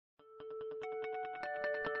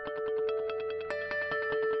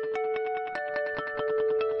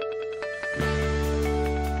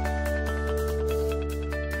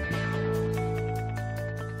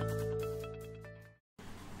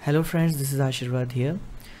Hello friends, this is Ashirwad here.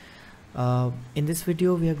 In this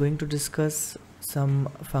video we are going to discuss some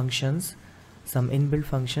functions, some inbuilt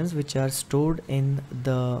functions which are stored in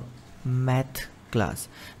the math class.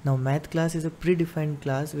 Now math class is a predefined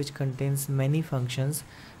class which contains many functions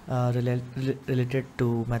related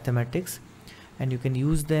to mathematics, and you can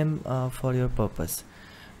use them for your purpose.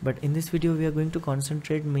 But in this video we are going to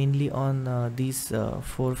concentrate mainly on these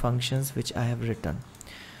 4 functions which I have written.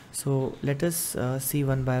 So let us see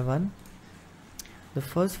one by one. The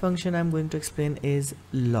first function I'm going to explain is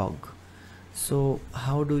log. So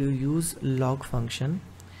how do you use log function?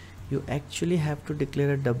 You actually have to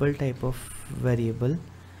declare a double type of variable,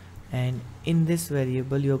 and in this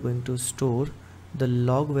variable you are going to store the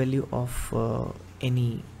log value of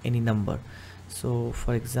any number. So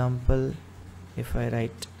for example, if I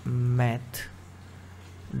write math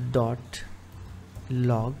dot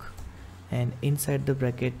log and inside the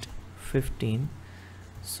bracket 15,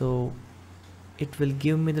 so it will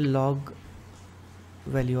give me the log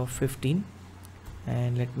value of 15,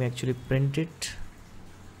 and let me actually print it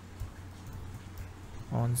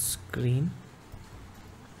on screen,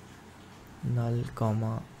 null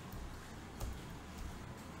comma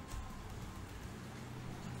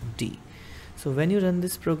d. So when you run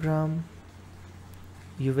this program,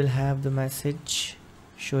 you will have the message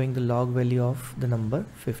showing the log value of the number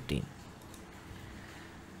 15.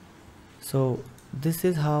 So this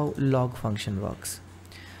is how log function works.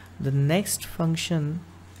 The next function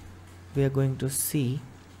we are going to see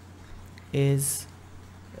is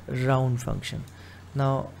round function.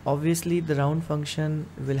 Now obviously the round function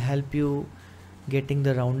will help you getting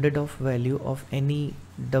the rounded off value of any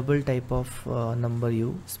double type of number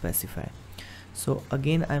you specify. So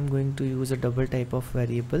again I'm going to use a double type of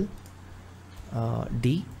variable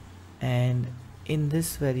d, and in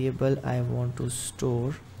this variable I want to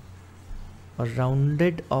store a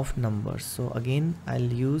rounded off number. So again I'll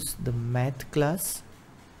use the math class,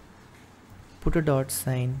 put a dot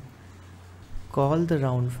sign, call the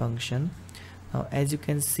round function. Now as you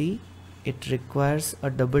can see, it requires a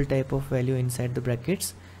double type of value inside the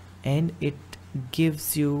brackets, and it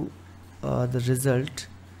gives you the result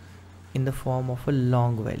in the form of a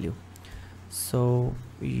long value. So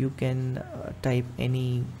you can type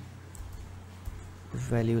any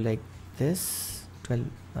value like this,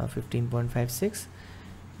 15.56,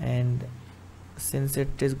 and since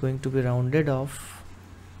it is going to be rounded off,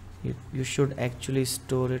 you should actually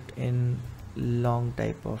store it in long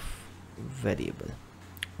type of variable.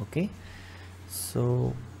 Okay,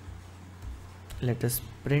 so let us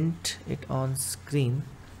print it on screen.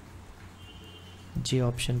 J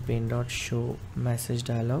option pane dot show message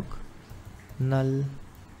dialog, null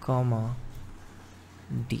comma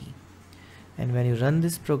d, and when you run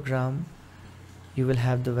this program you will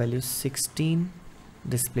have the value 16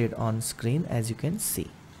 displayed on screen, as you can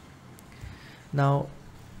see. Now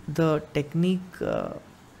the technique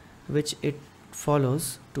which it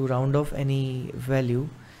follows to round off any value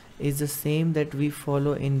is the same that we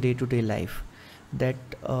follow in day-to-day life, that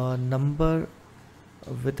a number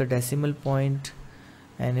with a decimal point,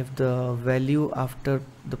 and if the value after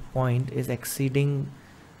the point is exceeding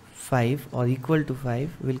 5 or equal to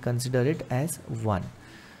 5, we'll consider it as 1.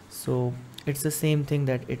 So it's the same thing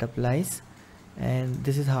that it applies, and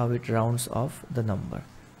this is how it rounds off the number.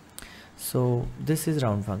 So this is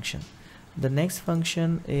round function. The next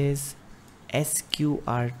function is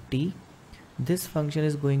sqrt. This function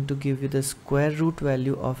is going to give you the square root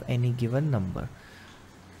value of any given number.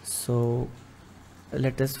 So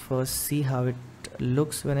let us first see how it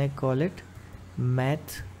looks when I call it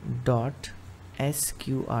math dot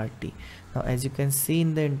sqrt. Now as you can see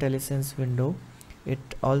in the IntelliSense window,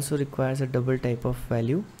 it also requires a double type of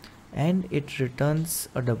value, and it returns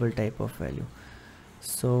a double type of value.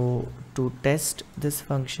 So to test this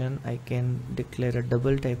function, I can declare a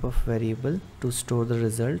double type of variable to store the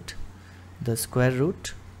result, the square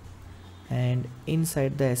root, and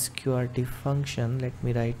inside the sqrt function let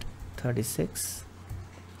me write 36.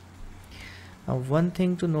 Now one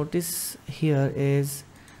thing to notice here is,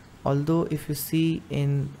 although if you see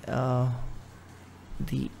in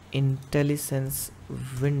the IntelliSense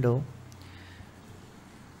window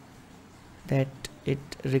that it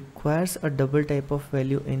requires a double type of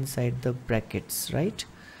value inside the brackets, right?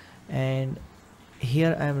 And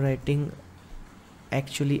here I am writing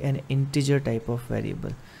actually an integer type of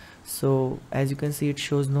variable. So as you can see, it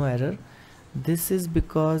shows no error. This is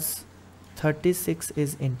because 36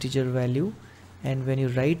 is integer value, and when you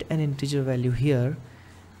write an integer value here,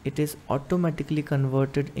 it is automatically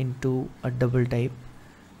converted into a double type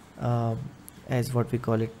as what we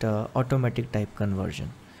call it automatic type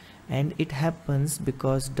conversion. and it happens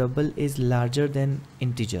because double is larger than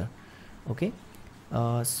integer. Okay,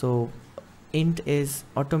 so int is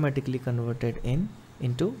automatically converted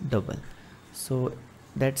into double. So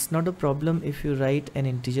that's not a problem. If you write an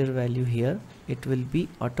integer value here, it will be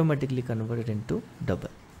automatically converted into double.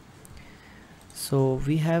 So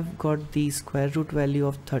we have got the square root value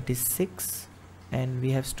of 36 and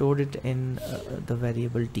we have stored it in the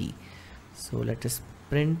variable d. So let us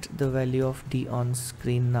print the value of d on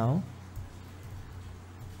screen now.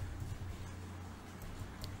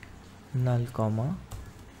 Null comma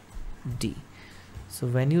d. So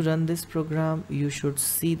when you run this program, you should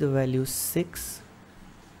see the value 6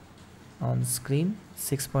 on screen,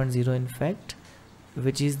 6.0 in fact,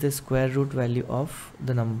 which is the square root value of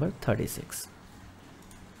the number 36.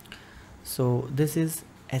 So this is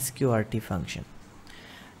sqrt function.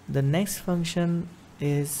 The next function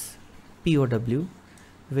is POW,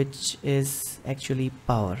 which is actually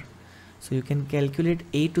power. So you can calculate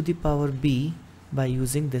a to the power b by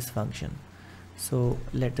using this function. So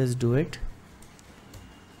let us do it.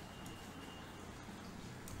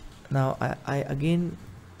 Now I again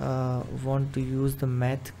want to use the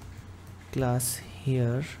math class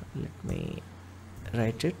here. Let me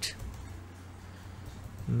write it,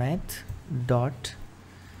 math dot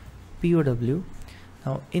POW.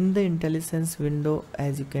 Now in the IntelliSense window,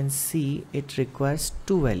 as you can see, it requires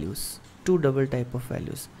two values, two double type of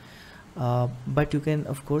values, but you can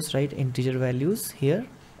of course write integer values here.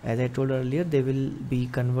 As I told earlier, they will be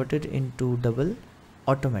converted into double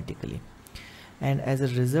automatically, and as a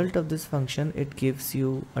result of this function, it gives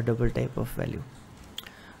you a double type of value.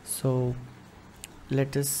 So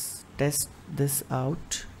let us test this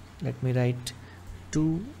out. Let me write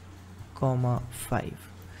 2, 5.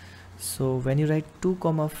 So when you write 2,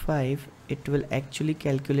 5, it will actually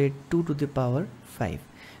calculate 2 to the power 5,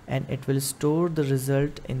 and it will store the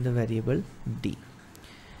result in the variable d,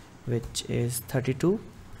 which is 32.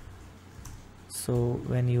 So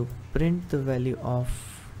when you print the value of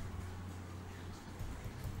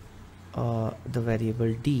the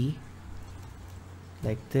variable d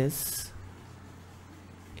like this,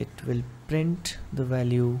 it will print the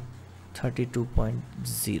value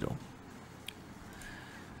 32.0.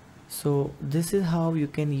 So this is how you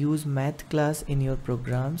can use math class in your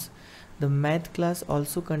programs. The math class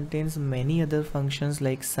also contains many other functions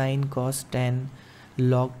like sine, cos, tan,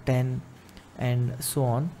 log 10 and so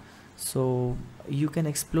on. So you can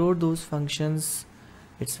explore those functions.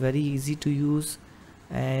 It's very easy to use,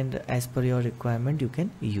 and as per your requirement you can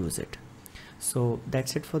use it. So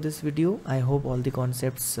that's it for this video. I hope all the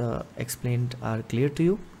concepts explained are clear to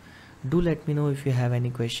you. Do let me know if you have any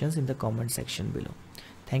questions in the comment section below.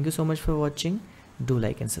 Thank you so much for watching. Do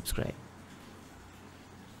like and subscribe.